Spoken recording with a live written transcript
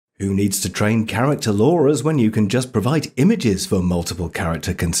Who needs to train character LoRAs when you can just provide images for multiple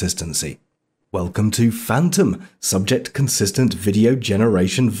character consistency? Welcome to Phantom, Subject Consistent Video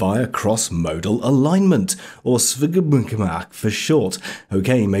Generation via Cross-Modal Alignment, or SVGMK for short.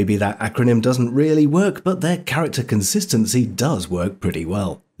 Okay, maybe that acronym doesn't really work, but their character consistency does work pretty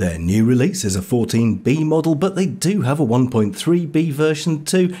well. Their new release is a 14B model, but they do have a 1.3B version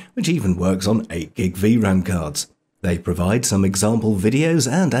too, which even works on 8GB VRAM cards. They provide some example videos,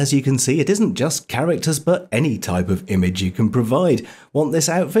 and as you can see, it isn't just characters but any type of image you can provide. Want this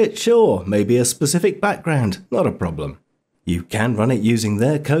outfit? Sure. Maybe a specific background? Not a problem. You can run it using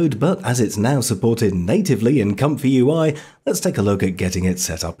their code, but as it's now supported natively in ComfyUI, let's take a look at getting it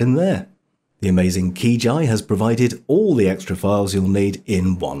set up in there. The amazing KeyJai has provided all the extra files you'll need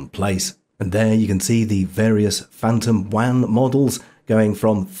in one place. And there you can see the various Phantom WAN models, going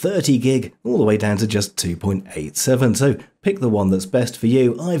from 30GB all the way down to just 2.87, so pick the one that's best for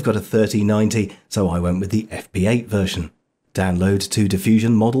you. I've got a 3090, so I went with the FP8 version. Download 2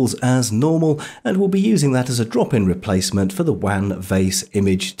 diffusion models as normal, and we'll be using that as a drop-in replacement for the WAN VACE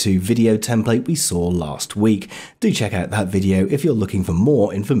image to video template we saw last week. Do check out that video if you're looking for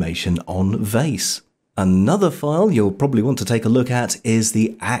more information on VACE. Another file you'll probably want to take a look at is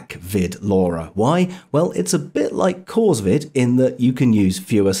the ACVID LoRa. Why? Well, it's a bit like CoreVid in that you can use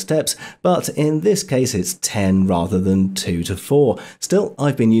fewer steps, but in this case it's 10 rather than 2 to 4. Still,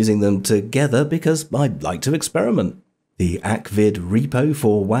 I've been using them together because I like to experiment. The ACVID repo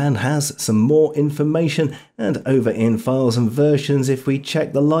for WAN has some more information, and over in Files and Versions, if we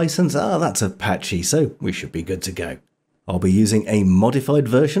check the license, that's Apache, so we should be good to go. I'll be using a modified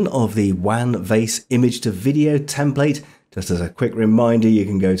version of the WAN VACE image to video template. Just as a quick reminder, you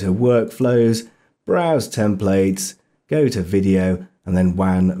can go to Workflows, Browse Templates, go to Video, and then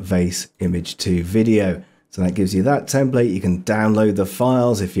WAN VACE image to video. So that gives you that template. You can download the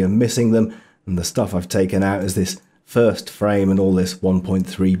files if you're missing them, and the stuff I've taken out is this first frame and all this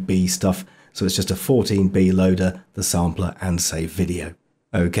 1.3B stuff. So it's just a 14B loader, the sampler, and save video.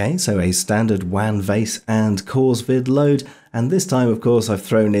 Okay, so a standard WAN VACE and CoreVid load, and this time of course I've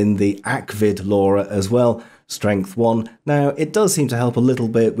thrown in the ACVID LoRa as well, strength 1. Now it does seem to help a little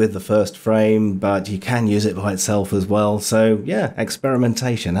bit with the first frame, but you can use it by itself as well, so yeah,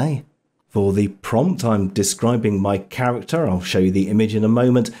 experimentation, eh? For the prompt, I'm describing my character. I'll show you the image in a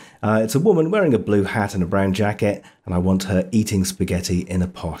moment. It's a woman wearing a blue hat and a brown jacket, and I want her eating spaghetti in a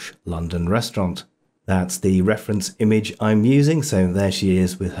posh London restaurant. That's the reference image I'm using, so there she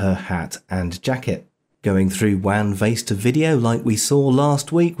is with her hat and jacket. Going through WAN VACE to video like we saw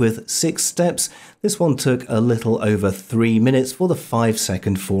last week with 6 steps, this one took a little over 3 minutes for the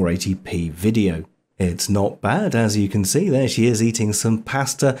 5-second 480p video. It's not bad, as you can see, there she is eating some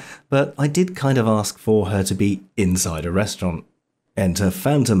pasta, but I did kind of ask for her to be inside a restaurant. Enter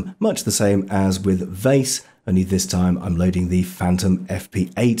Phantom, much the same as with VACE, only this time I'm loading the Phantom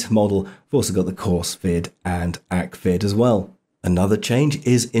FP8 model. I've also got the CoreVid and ACVID as well. Another change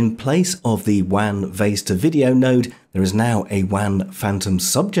is in place of the WAN VACE to video node, there is now a WAN Phantom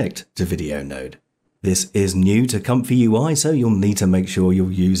subject to video node. This is new to ComfyUI, so you'll need to make sure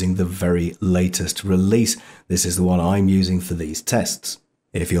you're using the very latest release. This is the one I'm using for these tests.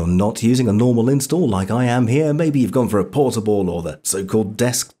 If you're not using a normal install like I am here, maybe you've gone for a portable or the so-called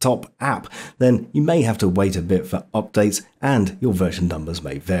desktop app, then you may have to wait a bit for updates and your version numbers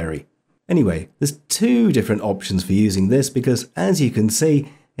may vary. Anyway, there's 2 different options for using this because, as you can see,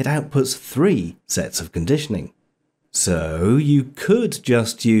 it outputs 3 sets of conditioning. So you could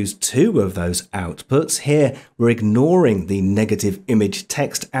just use 2 of those outputs. Here we're ignoring the negative image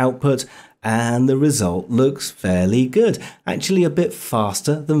text output, and the result looks fairly good. Actually a bit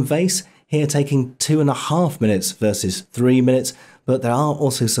faster than VACE, here taking 2.5 minutes versus 3 minutes, but there are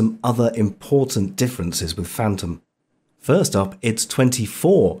also some other important differences with Phantom. First up, it's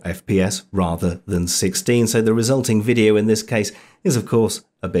 24 FPS rather than 16, so the resulting video in this case is of course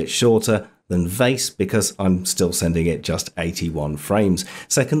a bit shorter than VACE because I'm still sending it just 81 frames.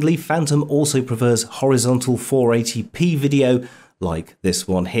 Secondly, Phantom also prefers horizontal 480p video, like this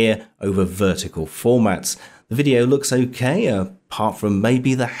one here, over vertical formats. The video looks okay, apart from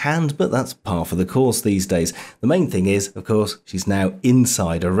maybe the hand, but that's par for the course these days. The main thing is, of course, she's now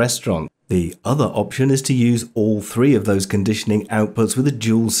inside a restaurant. The other option is to use all 3 of those conditioning outputs with a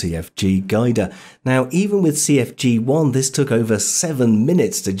dual CFG guider. Now, even with CFG1, this took over 7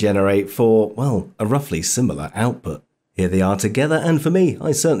 minutes to generate for, well, a roughly similar output. Here they are together, and for me,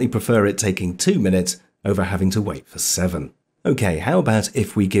 I certainly prefer it taking 2 minutes over having to wait for 7. Okay, how about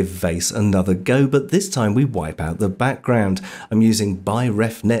if we give Vase another go, but this time we wipe out the background. I'm using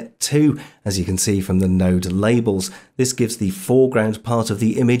ByRefNet2, as you can see from the node labels. This gives the foreground part of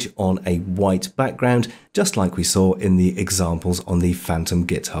the image on a white background, just like we saw in the examples on the Phantom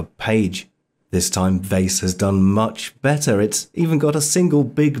GitHub page. This time Vase has done much better. It's even got a single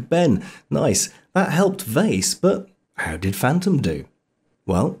Big Ben. Nice. That helped Vase, but how did Phantom do?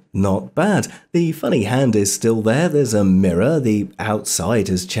 Well, not bad. The funny hand is still there, there's a mirror, the outside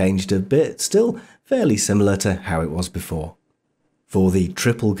has changed a bit, still fairly similar to how it was before. For the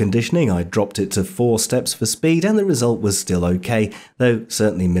triple conditioning, I dropped it to 4 steps for speed and the result was still okay, though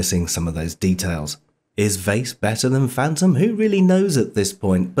certainly missing some of those details. Is Vase better than Phantom? Who really knows at this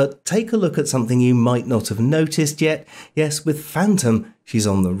point? But take a look at something you might not have noticed yet. Yes, with Phantom, she's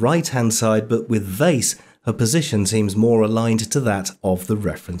on the right-hand side, but with Vase, her position seems more aligned to that of the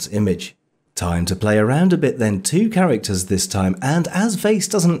reference image. Time to play around a bit then, 2 characters this time, and as Vase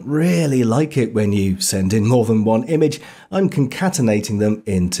doesn't really like it when you send in more than one image, I'm concatenating them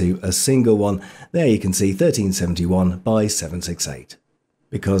into a single one. There you can see 1371 by 768.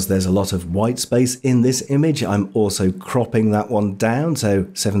 Because there's a lot of white space in this image, I'm also cropping that one down, so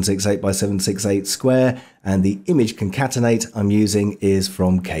 768 by 768 square, and the image concatenate I'm using is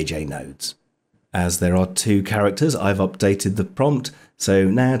from KJ Nodes. As there are 2 characters, I've updated the prompt, so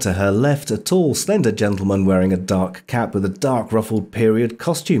now to her left, a tall, slender gentleman wearing a dark cap with a dark ruffled period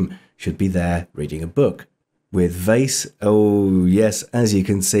costume should be there reading a book. With Vase, oh yes, as you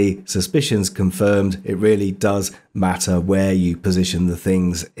can see, suspicions confirmed, it really does matter where you position the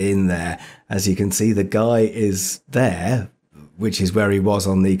things in there. As you can see, the guy is there, which is where he was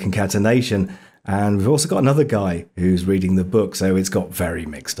on the concatenation, and we've also got another guy who's reading the book, so it's got very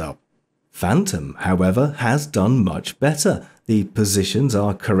mixed up. Phantom, however, has done much better. The positions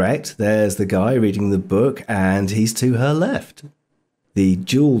are correct. There's the guy reading the book and he's to her left. The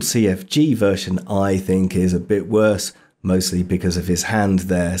dual CFG version I think is a bit worse, mostly because of his hand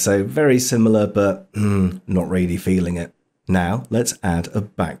there. So very similar, but not really feeling it. Now let's add a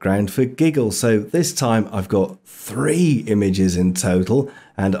background for giggles. So this time I've got 3 images in total,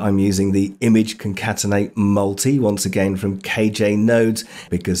 and I'm using the image concatenate multi once again from KJ Nodes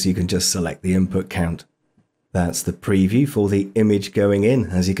because you can just select the input count. That's the preview for the image going in.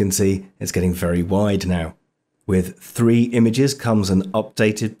 As you can see, it's getting very wide now. With 3 images comes an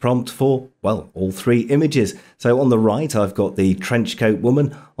updated prompt for, well, all 3 images. So on the right, I've got the trenchcoat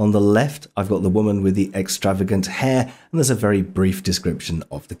woman. On the left, I've got the woman with the extravagant hair. And there's a very brief description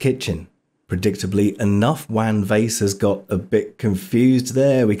of the kitchen. Predictably enough, WAN Vase has got a bit confused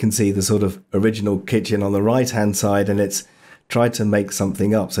there. We can see the sort of original kitchen on the right-hand side, and it's tried to make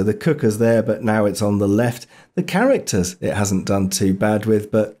something up. So the cooker's there, but now it's on the left. The characters, it hasn't done too bad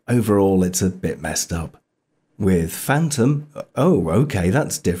with, but overall, it's a bit messed up. With Phantom, oh, okay,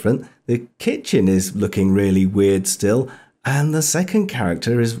 that's different. The kitchen is looking really weird still, and the second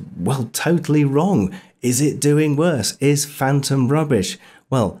character is, well, totally wrong. Is it doing worse? Is Phantom rubbish?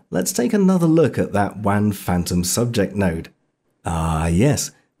 Well, let's take another look at that WAN Phantom subject node. Ah, yes,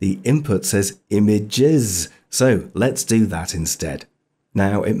 the input says images, so let's do that instead.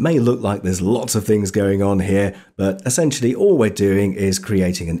 Now, it may look like there's lots of things going on here, but essentially all we're doing is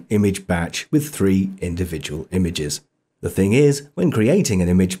creating an image batch with 3 individual images. The thing is, when creating an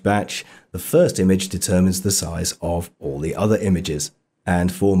image batch, the first image determines the size of all the other images.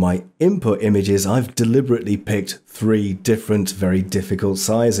 And for my input images, I've deliberately picked 3 different, very difficult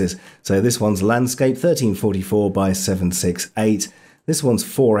sizes. So this one's landscape 1344 by 768. This one's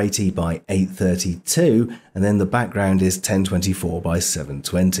 480 by 832, and then the background is 1024 by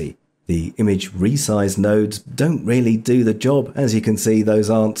 720. The image resize nodes don't really do the job. As you can see, those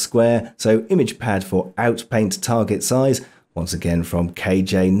aren't square, so image pad for outpaint target size, once again from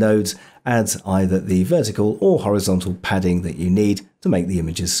KJ Nodes, adds either the vertical or horizontal padding that you need to make the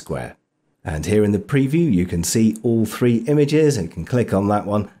images square. And here in the preview, you can see all 3 images, and you can click on that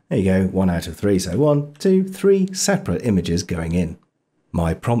one. There you go, 1 out of 3, so 1, 2, 3 separate images going in.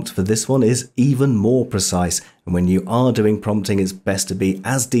 My prompt for this one is even more precise, and when you are doing prompting, it's best to be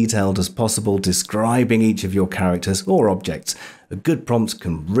as detailed as possible, describing each of your characters or objects. A good prompt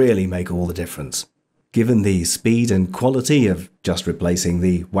can really make all the difference. Given the speed and quality of just replacing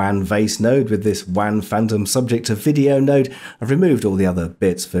the WAN Vase node with this WAN Phantom subject to video node, I've removed all the other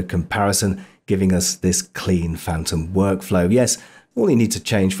bits for comparison, giving us this clean Phantom workflow. Yes, all you need to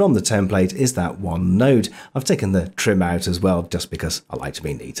change from the template is that one node. I've taken the trim out as well, just because I like to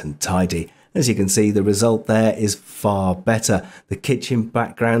be neat and tidy. As you can see, the result there is far better. The kitchen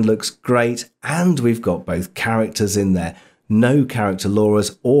background looks great, and we've got both characters in there. No character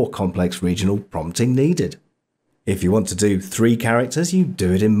LoRa's or complex regional prompting needed. If you want to do 3 characters, you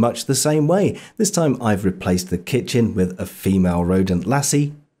do it in much the same way. This time I've replaced the kitchen with a female rodent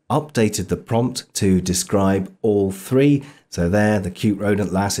lassie, updated the prompt to describe all 3. So there, the cute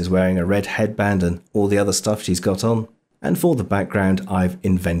rodent lass is wearing a red headband and all the other stuff she's got on. And for the background, I've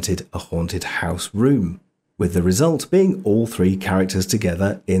invented a haunted house room, with the result being all 3 characters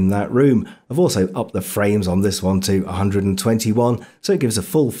together in that room. I've also upped the frames on this one to 121, so it gives a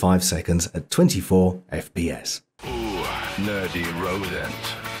full 5 seconds at 24 FPS. Ooh, nerdy rodent.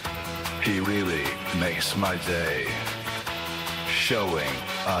 He really makes my day. Showing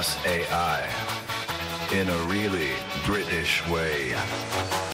us AI in a really British way.